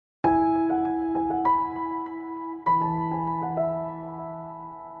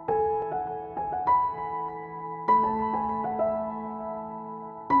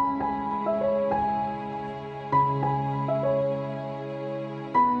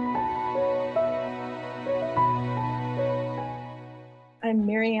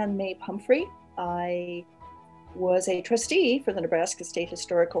May-Pumphrey. I was a trustee for the Nebraska State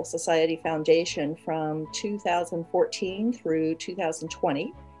Historical Society Foundation from 2014 through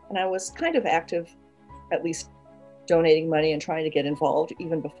 2020. And I was kind of active, at least donating money and trying to get involved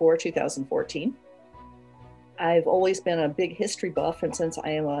even before 2014. I've always been a big history buff, and since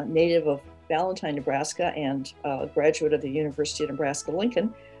I am a native of Valentine, Nebraska, and a graduate of the University of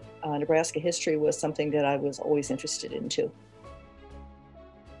Nebraska-Lincoln, Nebraska history was something that I was always interested in too.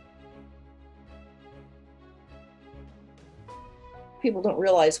 People don't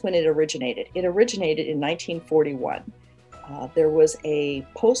realize when it originated. It originated in 1941. There was a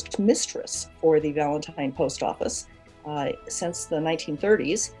postmistress for the Valentine Post Office since the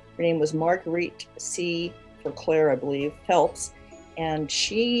 1930s. Her name was Marguerite C. for Claire, I believe, Phelps, and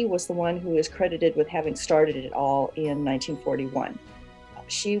she was the one who is credited with having started it all in 1941.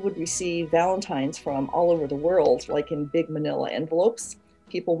 She would receive Valentines from all over the world, like in big manila envelopes.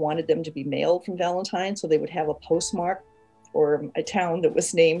 People wanted them to be mailed from Valentine, so they would have a postmark or a town that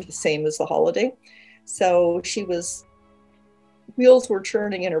was named the same as the holiday. So wheels were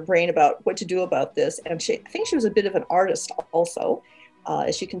churning in her brain about what to do about this. And I think she was a bit of an artist also,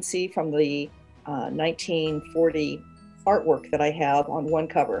 as you can see from the 1940 artwork that I have on one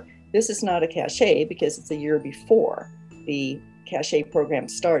cover. This is not a cachet because it's a year before the cachet program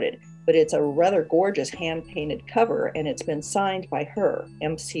started, but it's a rather gorgeous hand-painted cover, and it's been signed by her,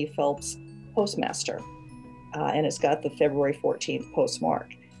 MC Phelps, postmaster. And it's got the February 14th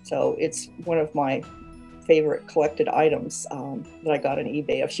postmark. So it's one of my favorite collected items that I got on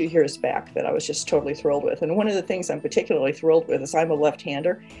eBay a few years back that I was just totally thrilled with. And one of the things I'm particularly thrilled with is I'm a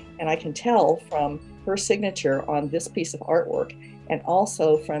left-hander, and I can tell from her signature on this piece of artwork, and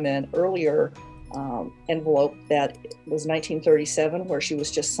also from an earlier envelope that was 1937, where she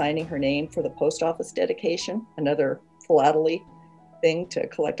was just signing her name for the post office dedication, another philately thing to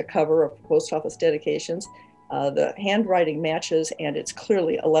collect a cover of post office dedications. The handwriting matches, and it's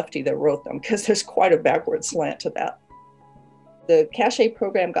clearly a lefty that wrote them because there's quite a backward slant to that. The cachet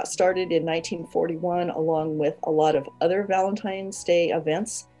program got started in 1941 along with a lot of other Valentine's Day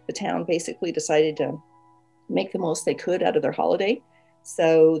events. The town basically decided to make the most they could out of their holiday.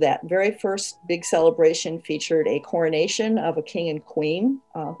 So that very first big celebration featured a coronation of a king and queen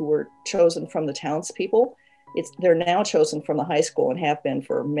who were chosen from the townspeople. They're now chosen from the high school and have been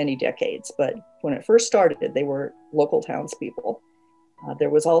for many decades, but when it first started, they were local townspeople. There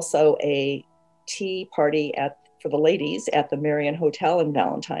was also a tea party for the ladies at the Mary Ann Hotel in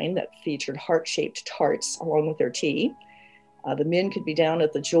Valentine that featured heart-shaped tarts along with their tea. The men could be down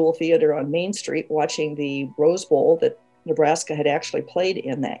at the Jewel Theater on Main Street watching the Rose Bowl that Nebraska had actually played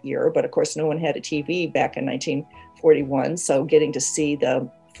in that year, but of course no one had a TV back in 1941, so getting to see the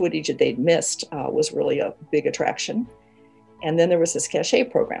footage that they'd missed was really a big attraction. And then there was this cachet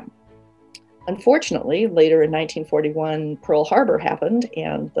program. Unfortunately, later in 1941, Pearl Harbor happened,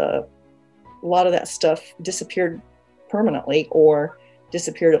 and a lot of that stuff disappeared permanently, or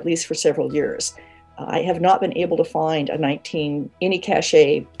disappeared at least for several years. I have not been able to find any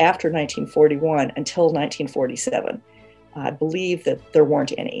cachet after 1941 until 1947. I believe that there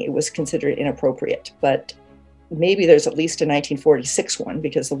weren't any. It was considered inappropriate, but maybe there's at least a 1946 one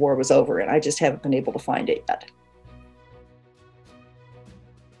because the war was over, and I just haven't been able to find it yet.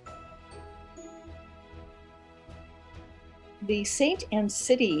 The Saint and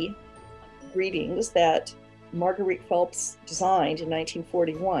City greetings that Marguerite Phelps designed in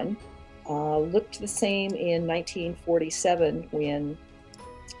 1941 looked the same in 1947 when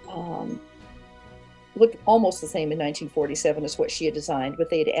looked almost the same in 1947 as what she had designed, but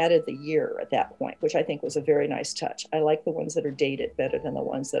they had added the year at that point, which I think was a very nice touch. I like the ones that are dated better than the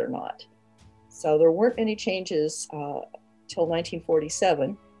ones that are not. So there weren't any changes till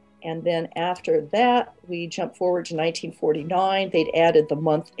 1947. And then after that, we jump forward to 1949. They'd added the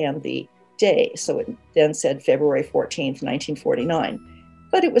month and the day. So it then said February 14th, 1949.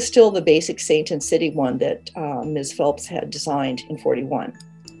 But it was still the basic Saint and City one that Ms. Phelps had designed in 41.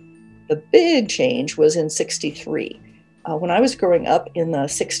 The big change was in 63. When I was growing up in the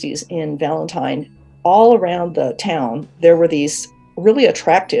 60s in Valentine, all around the town, there were these really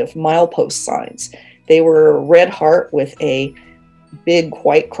attractive milepost signs. They were a red heart with a big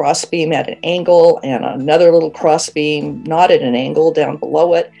white crossbeam at an angle and another little crossbeam not at an angle down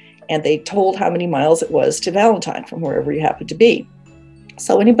below it. And they told how many miles it was to Valentine from wherever you happened to be.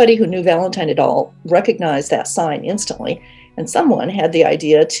 So anybody who knew Valentine at all recognized that sign instantly. And someone had the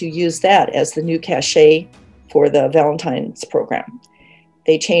idea to use that as the new cachet for the Valentine's program.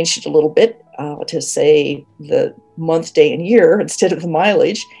 They changed it a little bit to say the month, day, and year instead of the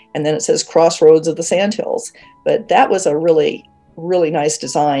mileage. And then it says Crossroads of the Sandhills. But that was a really really nice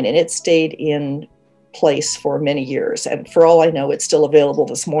design, and it stayed in place for many years. And for all I know, it's still available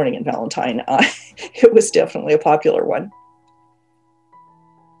this morning in Valentine. It was definitely a popular one.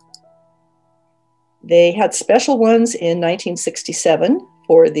 They had special ones in 1967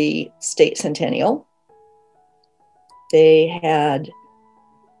 for the state centennial. They had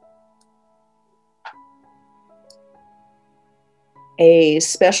a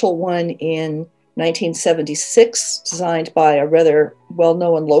special one in 1976, designed by a rather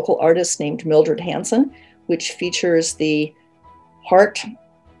well-known local artist named Mildred Hanson, which features the heart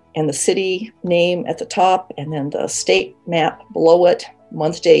and the city name at the top, and then the state map below it,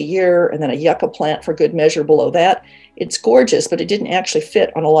 month, day, year, and then a yucca plant for good measure below that. It's gorgeous, but it didn't actually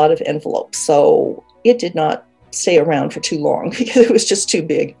fit on a lot of envelopes, so it did not stay around for too long because it was just too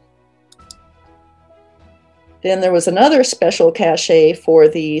big. Then there was another special cachet for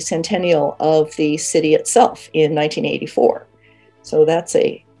the centennial of the city itself in 1984. So that's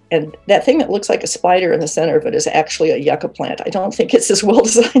and that thing that looks like a spider in the center of it is actually a yucca plant. I don't think it's as well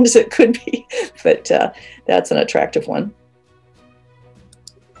designed as it could be, but that's an attractive one.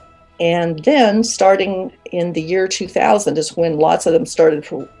 And then starting in the year 2000 is when lots of them started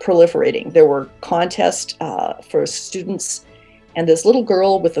proliferating. There were contests for students, and this little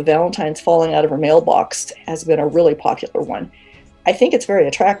girl with the Valentines falling out of her mailbox has been a really popular one. I think it's very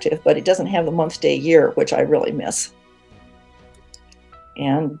attractive, but it doesn't have the month, day, year, which I really miss.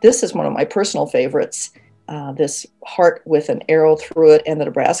 And this is one of my personal favorites, this heart with an arrow through it and the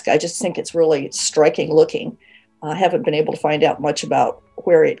Nebraska. I just think it's really striking looking. I haven't been able to find out much about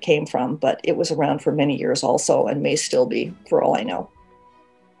where it came from, but it was around for many years also and may still be, for all I know.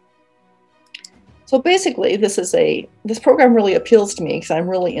 So basically, this program really appeals to me because I'm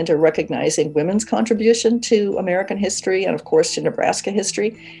really into recognizing women's contribution to American history and, of course, to Nebraska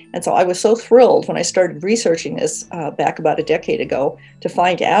history. And so I was so thrilled when I started researching this back about a decade ago to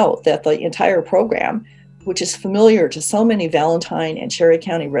find out that the entire program, which is familiar to so many Valentine and Cherry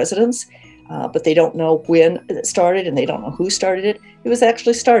County residents, but they don't know when it started and they don't know who started it. It was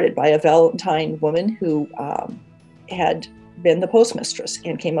actually started by a Valentine woman who had been the postmistress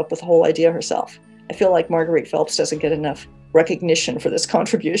and came up with the whole idea herself. I feel like Marguerite Phelps doesn't get enough recognition for this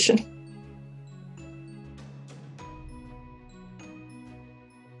contribution.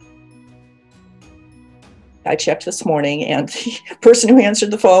 I checked this morning, and the person who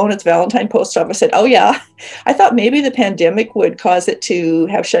answered the phone at the Valentine Post Office said, "Oh yeah, I thought maybe the pandemic would cause it to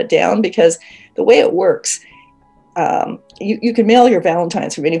have shut down, because the way it works, you can mail your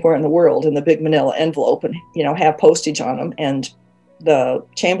Valentines from anywhere in the world in the big manila envelope and, you know, have postage on them, and the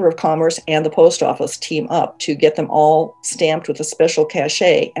Chamber of Commerce and the post office team up to get them all stamped with a special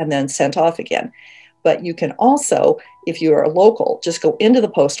cachet and then sent off again. But you can also, if you are local, just go into the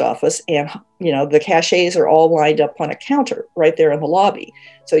post office and, you know, the cachets are all lined up on a counter right there in the lobby.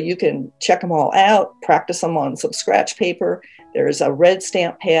 So you can check them all out, practice them on some scratch paper. There's a red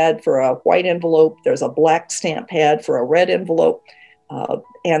stamp pad for a white envelope. There's a black stamp pad for a red envelope.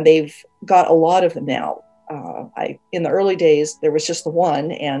 And they've got a lot of them now. In the early days, there was just the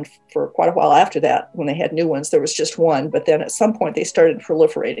one, and for quite a while after that, when they had new ones, there was just one, but then at some point they started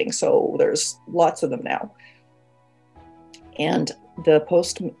proliferating, so there's lots of them now. And the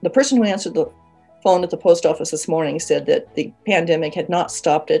person who answered the phone at the post office this morning said that the pandemic had not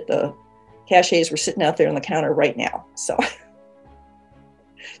stopped it. The cachets were sitting out there on the counter right now. So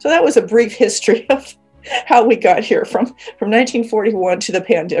that was a brief history of how we got here from 1941 to the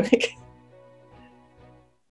pandemic.